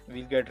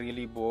we'll get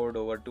really bored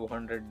over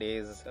 200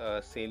 days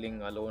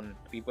sailing alone.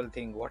 People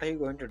think, what are you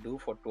going to do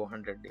for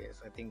 200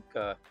 days? I think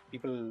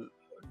people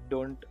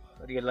don't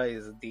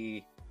realize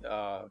the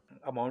uh,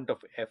 amount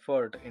of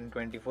effort in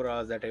 24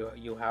 hours that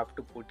you have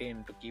to put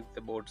in to keep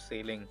the boat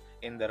sailing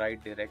in the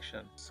right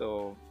direction.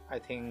 So I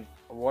think,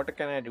 what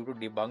can I do to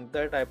debunk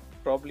that? I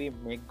probably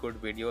make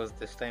good videos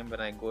this time when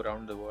I go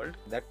around the world.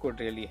 That could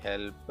really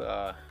help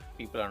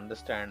people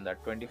understand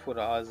that 24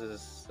 hours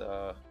is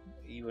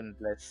even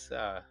less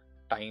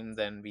time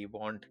than we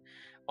want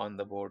on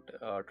the boat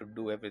to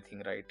do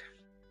everything right.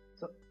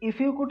 So, if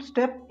you could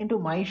step into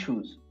my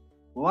shoes,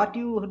 what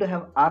you would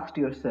have asked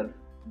yourself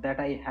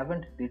that I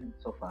haven't did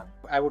so far?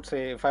 I would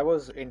say if I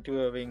was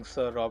interviewing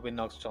Sir Robin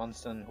Knox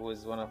Johnson, who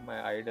is one of my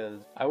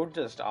idols, I would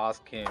just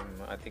ask him,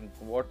 I think,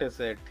 what is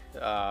it?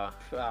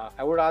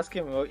 I would ask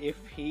him if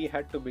he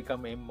had to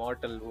become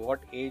immortal, what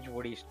age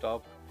would he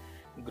stop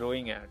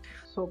growing at?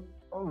 So,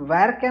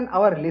 where can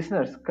our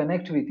listeners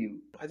connect with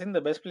you? I think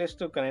the best place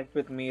to connect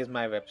with me is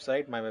my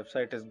website. My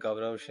website is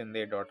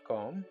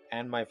gauravshinde.com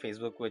and my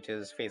Facebook, which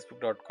is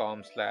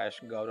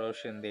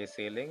facebook.com/gauravshinde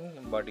sailing.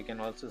 But you can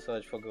also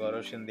search for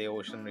Gaurav Shinde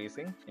Ocean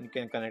Racing and you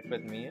can connect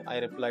with me. I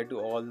reply to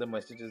all the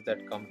messages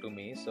that come to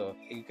me. So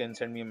you can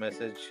send me a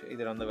message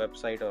either on the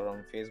website or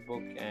on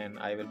Facebook, and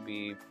I will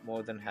be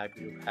more than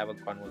happy to have a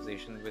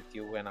conversation with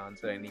you and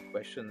answer any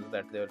questions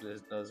that their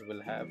listeners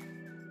will have.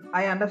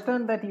 I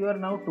understand that you are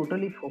now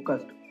totally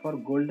focused for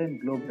Golden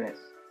Globe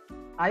race.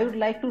 I would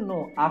like to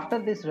know after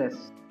this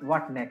race,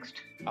 what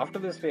next? After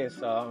this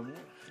race,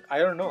 I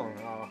don't know.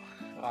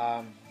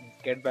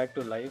 Get back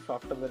to life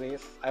after the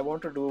race. I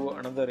want to do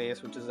another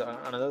race, which is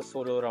another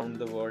solo around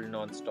the world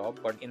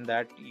non-stop. But in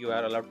that, you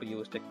are allowed to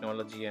use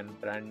technology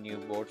and brand new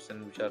boats,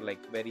 and which are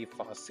like very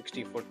fast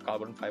 60-foot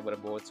carbon fiber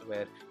boats,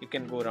 where you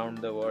can go around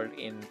the world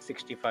in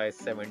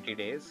 65-70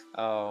 days.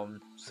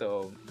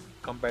 So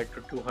compared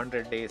to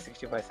 200 days,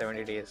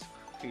 65-70 days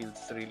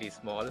feels really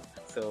small,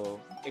 so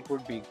it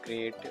would be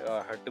great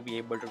to be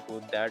able to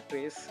do that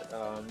race.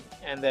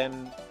 And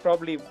then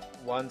probably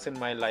once in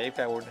my life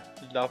I would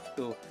love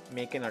to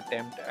make an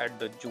attempt at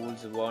the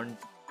Jules Verne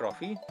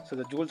trophy. So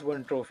the Jules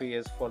Verne trophy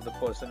is for the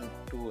person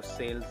who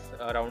sails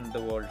around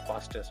the world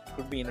fastest. It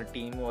could be in a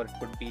team or it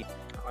could be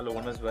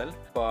alone as well,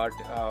 but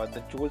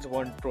the Jules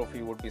Verne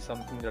trophy would be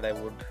something that I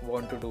would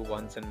want to do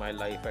once in my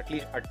life, at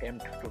least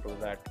attempt to do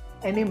that.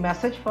 Any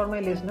message for my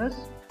listeners?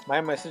 My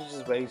message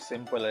is very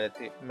simple. I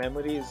think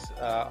memories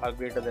are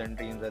greater than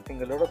dreams. I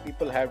think a lot of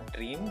people have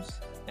dreams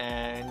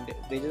and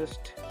they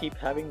just keep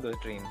having those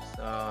dreams.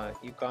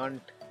 You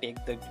can't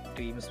take the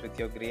dreams with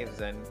your graves,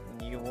 and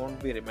you won't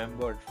be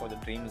remembered for the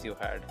dreams you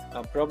had.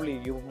 Probably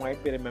you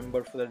might be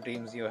remembered for the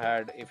dreams you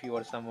had if you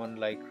are someone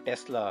like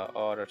Tesla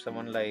or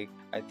someone like,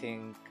 I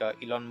think,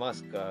 Elon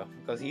Musk,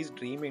 because he's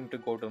dreaming to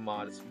go to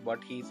Mars,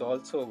 but he's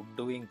also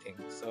doing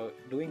things. So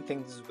doing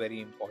things is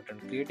very important.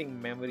 Creating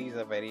memories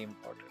are very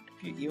important.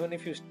 Even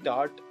if you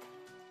start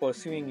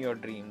pursuing your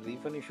dreams,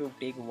 even if you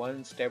take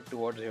one step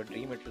towards your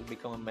dream, it will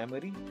become a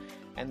memory,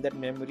 and that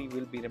memory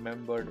will be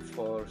remembered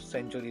for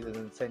centuries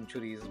and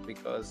centuries,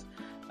 because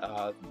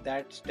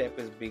that step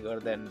is bigger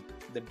than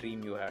the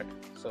dream you had.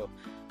 So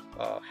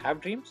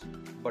have dreams,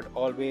 but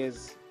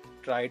always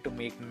try to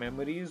make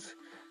memories,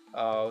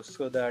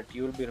 so that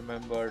you'll be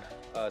remembered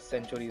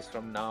centuries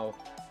from now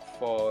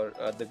for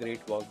the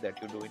great work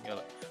that you do in your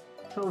life.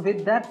 So,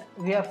 with that,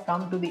 we have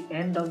come to the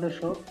end of the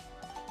show.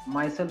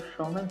 Myself,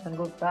 Shauman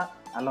Sengupta,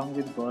 along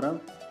with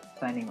Gaurav,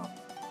 signing off.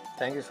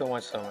 Thank you so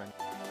much, Saman.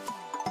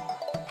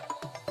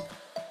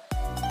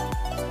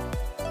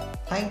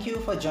 Thank you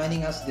for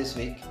joining us this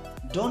week.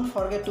 Don't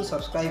forget to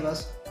subscribe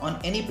us on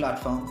any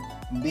platform,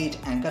 be it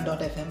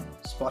Anchor.fm,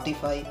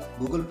 Spotify,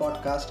 Google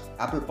Podcast,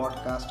 Apple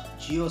Podcast,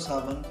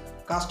 JioSaavn,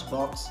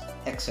 Castbox,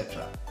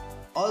 etc.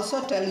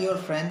 Also tell your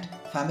friend,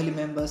 family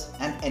members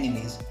and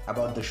enemies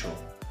about the show.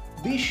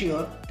 Be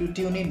sure to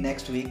tune in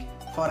next week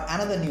for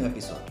another new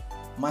episode.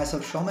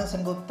 Myself Shauman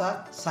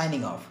Sengupta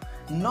signing off.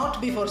 Not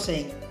before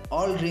saying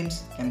all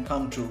dreams can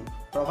come true,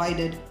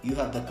 provided you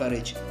have the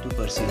courage to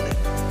pursue them.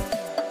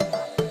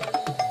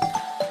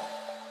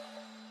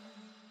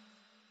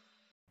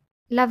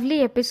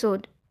 Lovely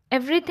episode.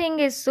 Everything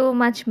is so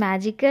much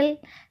magical,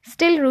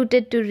 still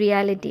rooted to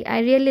reality. I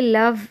really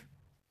love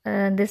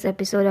this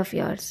episode of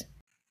yours.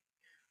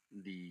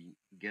 The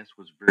guest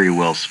was very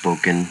well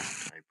spoken.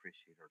 I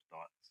appreciate her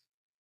thoughts.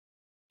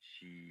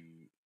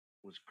 She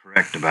was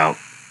correct about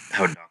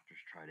how doctors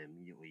try to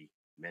immediately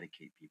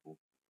medicate people,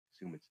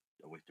 assume it's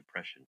always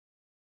depression.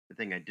 The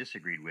thing I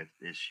disagreed with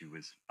is she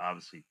was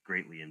obviously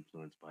greatly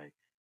influenced by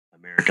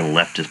American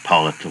leftist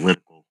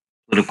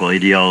political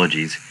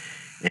ideologies,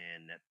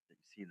 and that you've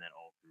seen that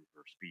all through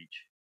her speech.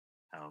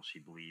 How she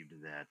believed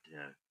that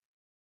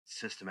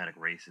systematic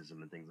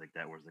racism and things like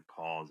that was the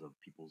cause of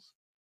people's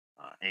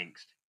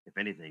angst. If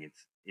anything,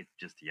 it's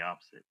just the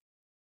opposite.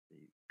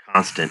 The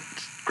constant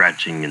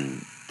scratching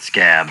and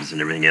scabs and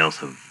everything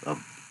else of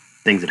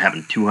things that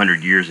happened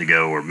 200 years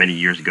ago or many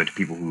years ago to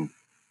people who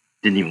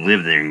didn't even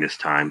live during this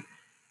time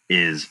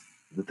is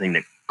the thing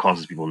that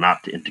causes people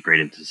not to integrate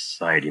into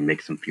society and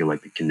makes them feel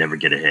like they can never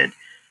get ahead.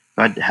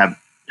 So I'd have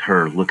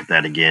her look at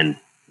that again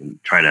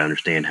and try to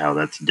understand how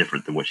that's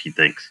different than what she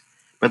thinks.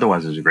 But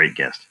otherwise, it was a great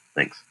guest.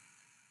 Thanks.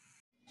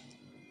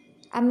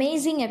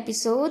 Amazing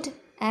episode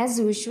as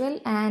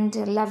usual, and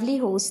lovely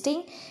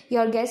hosting.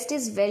 Your guest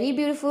is very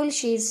beautiful.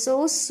 She is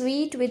so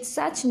sweet with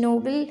such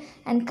noble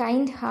and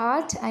kind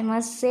heart. I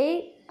must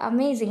say,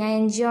 amazing. I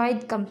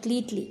enjoyed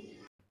completely.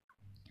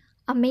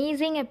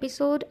 Amazing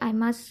episode. I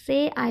must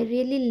say, I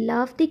really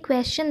love the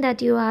question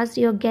that you asked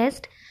your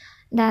guest.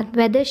 that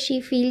whether she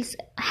feels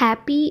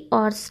happy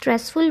or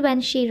stressful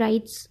when she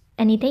writes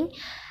anything.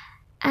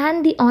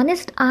 And the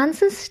honest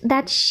answers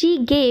that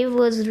she gave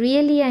was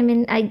really,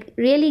 I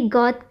really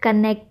got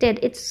connected.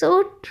 It's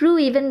so true.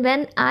 Even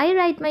when I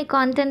write my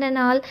content and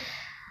all,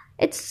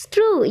 it's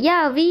true.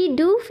 Yeah, we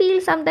do feel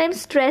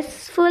sometimes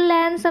stressful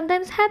and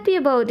sometimes happy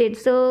about it.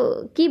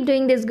 So keep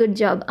doing this good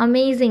job.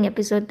 Amazing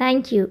episode.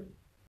 Thank you.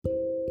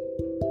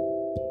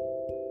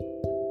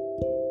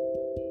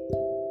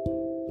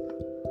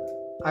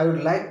 I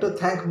would like to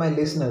thank my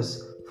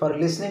listeners for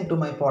listening to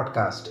my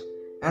podcast.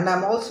 And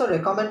I'm also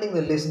recommending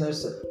the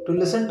listeners to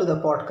listen to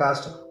the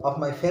podcast of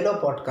my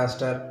fellow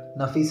podcaster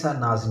Nafisa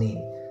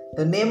Nazneen.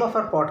 The name of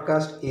our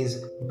podcast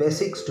is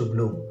Basics to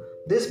Bloom.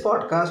 This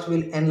podcast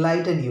will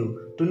enlighten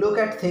you to look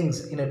at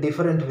things in a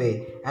different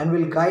way and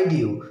will guide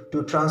you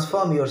to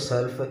transform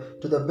yourself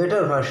to the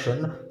better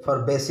version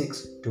for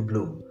Basics to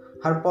Bloom.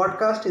 Her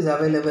podcast is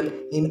available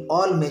in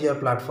all major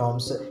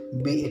platforms,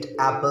 be it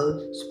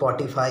Apple,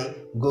 Spotify,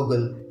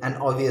 Google, and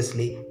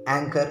obviously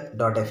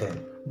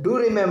Anchor.fm. Do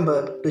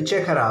remember to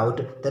check her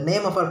out. The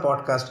name of her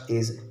podcast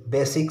is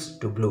Basics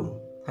to Bloom.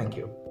 Thank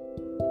you.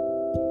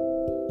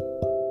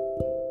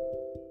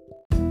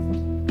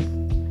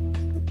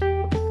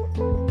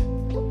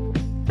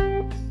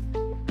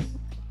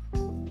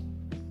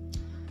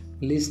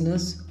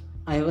 Listeners,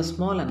 I have a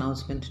small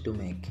announcement to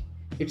make.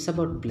 It's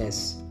about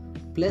Bless.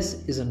 Bless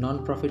is a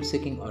non-profit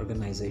seeking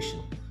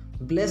organization.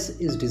 Bless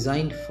is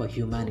designed for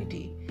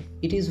humanity.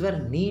 It is where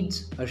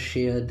needs are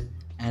shared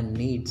and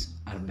needs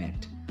are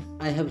met.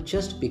 I have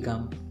just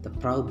become the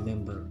proud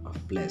member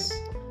of Bless.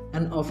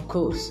 And of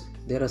course,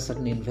 there are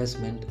certain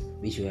investments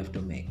which you have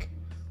to make.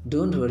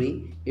 Don't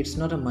worry, it's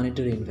not a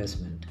monetary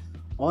investment.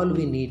 All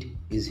we need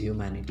is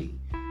humanity.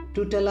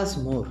 To tell us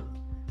more,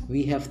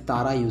 we have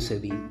Tara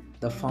Yusebi,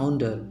 the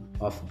founder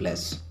of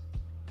Bless.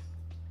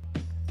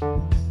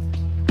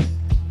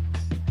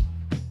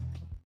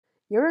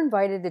 You're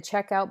invited to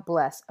check out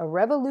Bless, a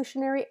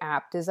revolutionary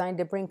app designed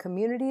to bring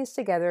communities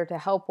together to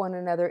help one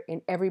another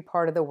in every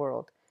part of the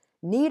world.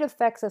 Need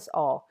affects us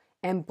all,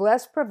 and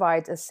Bless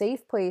provides a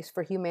safe place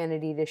for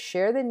humanity to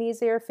share the needs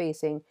they are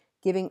facing,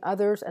 giving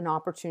others an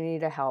opportunity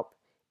to help.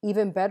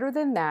 Even better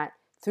than that,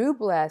 through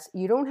Bless,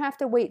 you don't have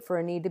to wait for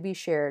a need to be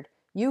shared.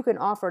 You can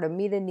offer to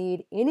meet a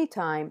need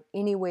anytime,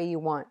 any way you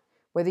want.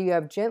 Whether you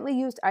have gently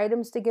used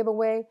items to give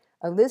away,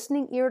 a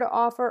listening ear to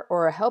offer,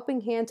 or a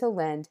helping hand to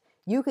lend,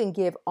 you can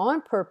give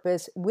on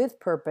purpose with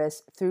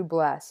purpose through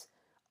Bless.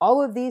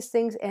 All of these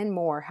things and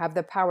more have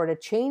the power to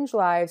change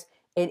lives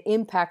and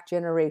impact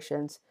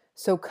generations.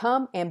 So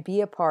come and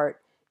be a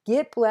part.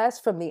 Get Bless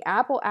from the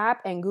Apple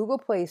app and Google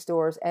Play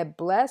stores at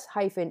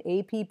bless-app.com.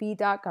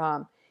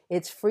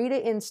 It's free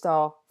to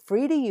install,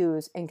 free to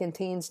use, and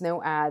contains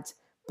no ads.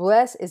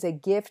 Bless is a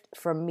gift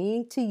from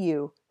me to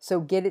you,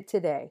 so get it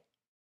today.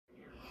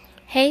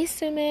 Hey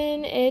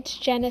Suman, it's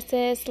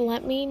Genesis.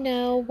 Let me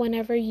know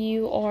whenever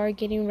you are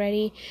getting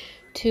ready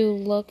to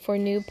look for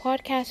new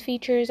podcast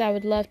features. I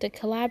would love to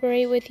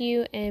collaborate with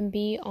you and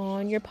be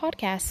on your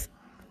podcast.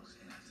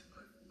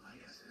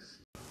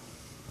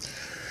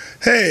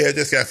 Hey, I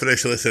just got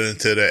finished listening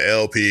to the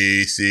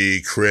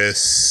LPC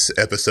Chris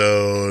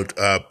episode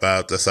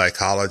about the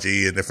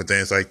psychology and different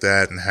things like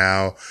that and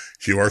how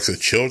she works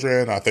with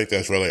children. I think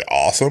that's really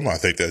awesome. I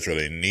think that's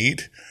really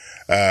neat.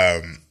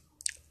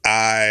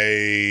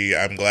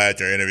 I'm glad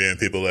you're interviewing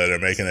people that are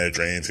making their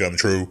dreams come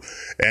true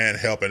and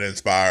helping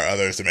inspire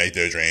others to make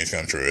their dreams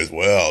come true as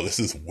well. This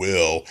is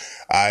Will.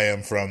 I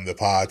am from the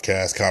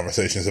podcast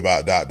Conversations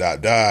About ...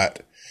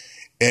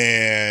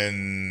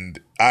 And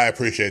I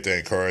appreciate the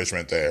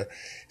encouragement there.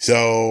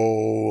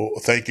 So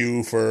thank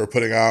you for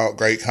putting out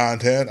great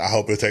content. I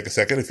hope you'll take a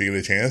second if you get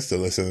a chance to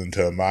listen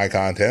to my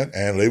content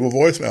and leave a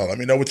voicemail. Let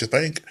me know what you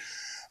think.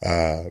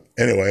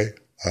 Anyway,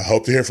 I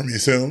hope to hear from you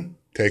soon.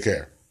 Take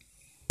care.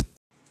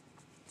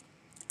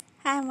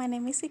 Hi, my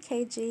name is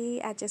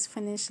EKG. I just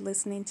finished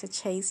listening to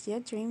Chase Your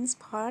Dreams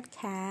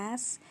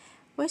podcast,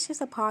 which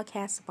is a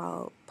podcast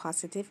about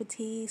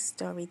positivity,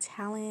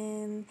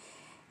 storytelling,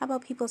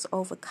 about people's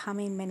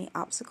overcoming many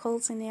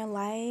obstacles in their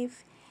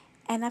life.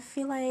 And I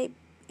feel like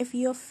if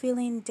you're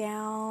feeling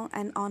down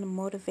and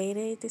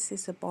unmotivated, this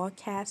is a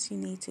podcast you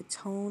need to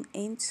tune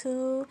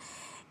into.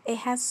 It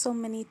has so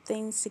many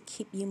things to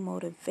keep you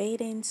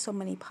motivating, so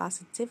many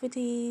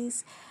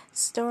positivities,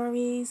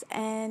 stories,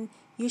 and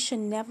you should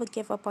never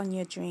give up on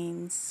your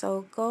dreams.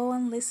 So go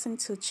and listen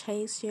to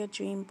Chase Your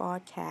Dream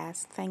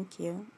podcast. Thank you.